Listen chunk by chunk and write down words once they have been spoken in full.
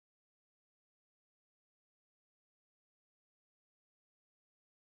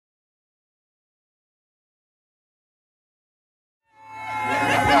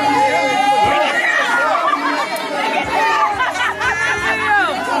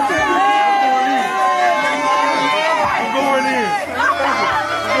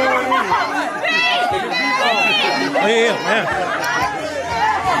Damn, man.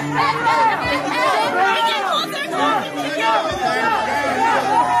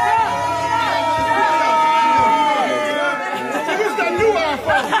 This that new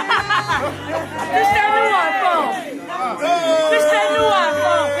iPhone. This that new iPhone. This that new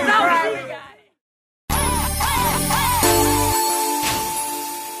iPhone.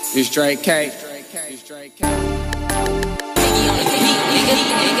 It's Drake K.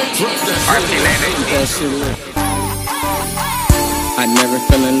 I never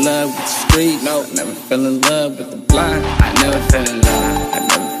fell in love with the street, no, never fell in love with the block. I never fell in love, I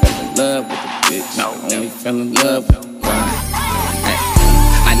never fell in love with the bitch, no, only fell in love with the grind.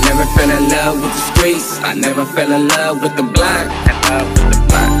 I never fell in love with the streets, I never fell in love with the block.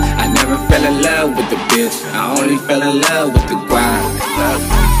 I never fell in love with the bitch, I only fell in love with the grind.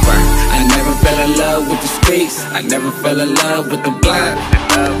 I never fell in love with the streets, I never fell in love with the block.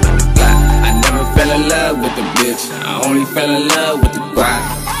 I never fell in love with the bitch, I only fell in love with the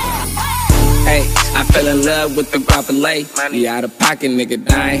grind. Hey, I fell in love with the guapolay. Yeah, out of pocket, nigga,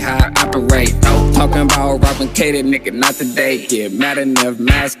 that ain't how I operate. No, talking about robbing catered, nigga, not today. Get mad enough,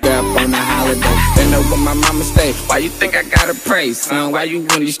 mask up on the holiday. They know where my mama stay. Why you think I gotta pray? Son, why you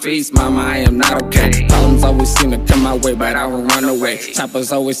in these streets, mama? I am not okay. Problems always seem to come my way, but I will run away.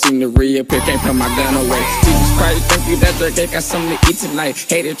 Choppers always seem to reappear, can't put my gun away. Jesus Christ, thank you that Drake got something to eat tonight.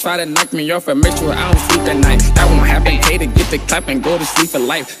 Hater try to knock me off and make sure I don't sleep at night. That won't happen, hater get the clap and go to sleep for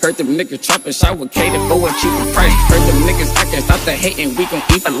life. Heard them niggas trapping, shot with cater for a cheaper price. Heard them niggas I can't stop the hating, we gon'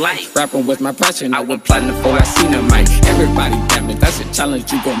 eat for life. Rapping was my passion, I was plotting before I seen a mic. Everybody damage, that's a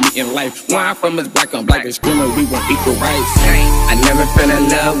challenge you gon' meet in life. Where I'm from is black on black and screaming, we want equal rights. I never fell in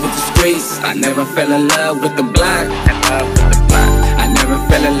love with the streets, I never fell in love with the block. I never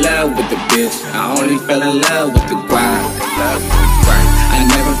fell in love with the bitch, I only fell in love with the grind. I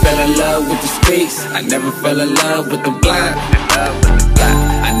never fell in love with the streets, I never fell in love with the block.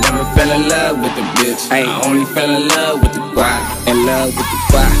 I never fell in love with the bitch, I only fell in love with the grind. In love with the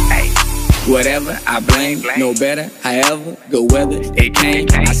grind. Whatever, I blame, no better, however, good weather, it came.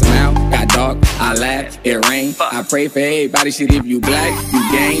 I smile, got dark, I laugh, it rain. I pray for everybody, shit, if you black, you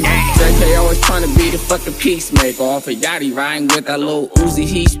gang. Drake K always trying to be the fucking peacemaker. Off a yachty riding with that little Uzi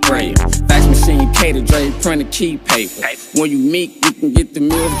heat sprayer. Fax machine cater, Drake print a key paper. When you meet, you can get the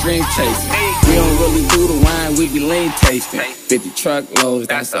meal dream chasing. We don't really do the wine, we be lean tasting. 50 truckloads,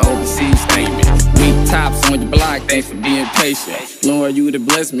 that's the overseas statement. We tops on your block, thanks for being patient. Lord, you to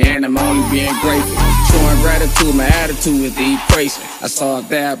bless me, and I'm only being grateful. Showing gratitude, my attitude is the equation. I saw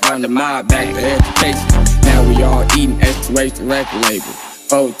that, brought the mob back to education. Now we all eating X2H the record label.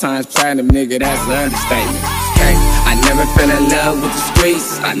 4 times platinum, nigga, that's an understatement. Okay, I never fell in love with the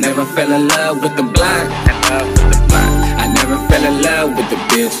streets, I never fell in love with the block. I never fell in love with the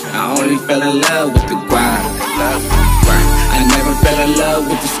bitch, I only fell in love with the grind. I never fell in love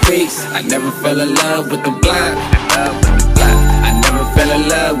with the streets, I never fell in love with the block. I never fell in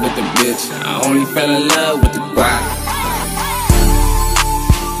love with the bitch, I only fell in love with the grind.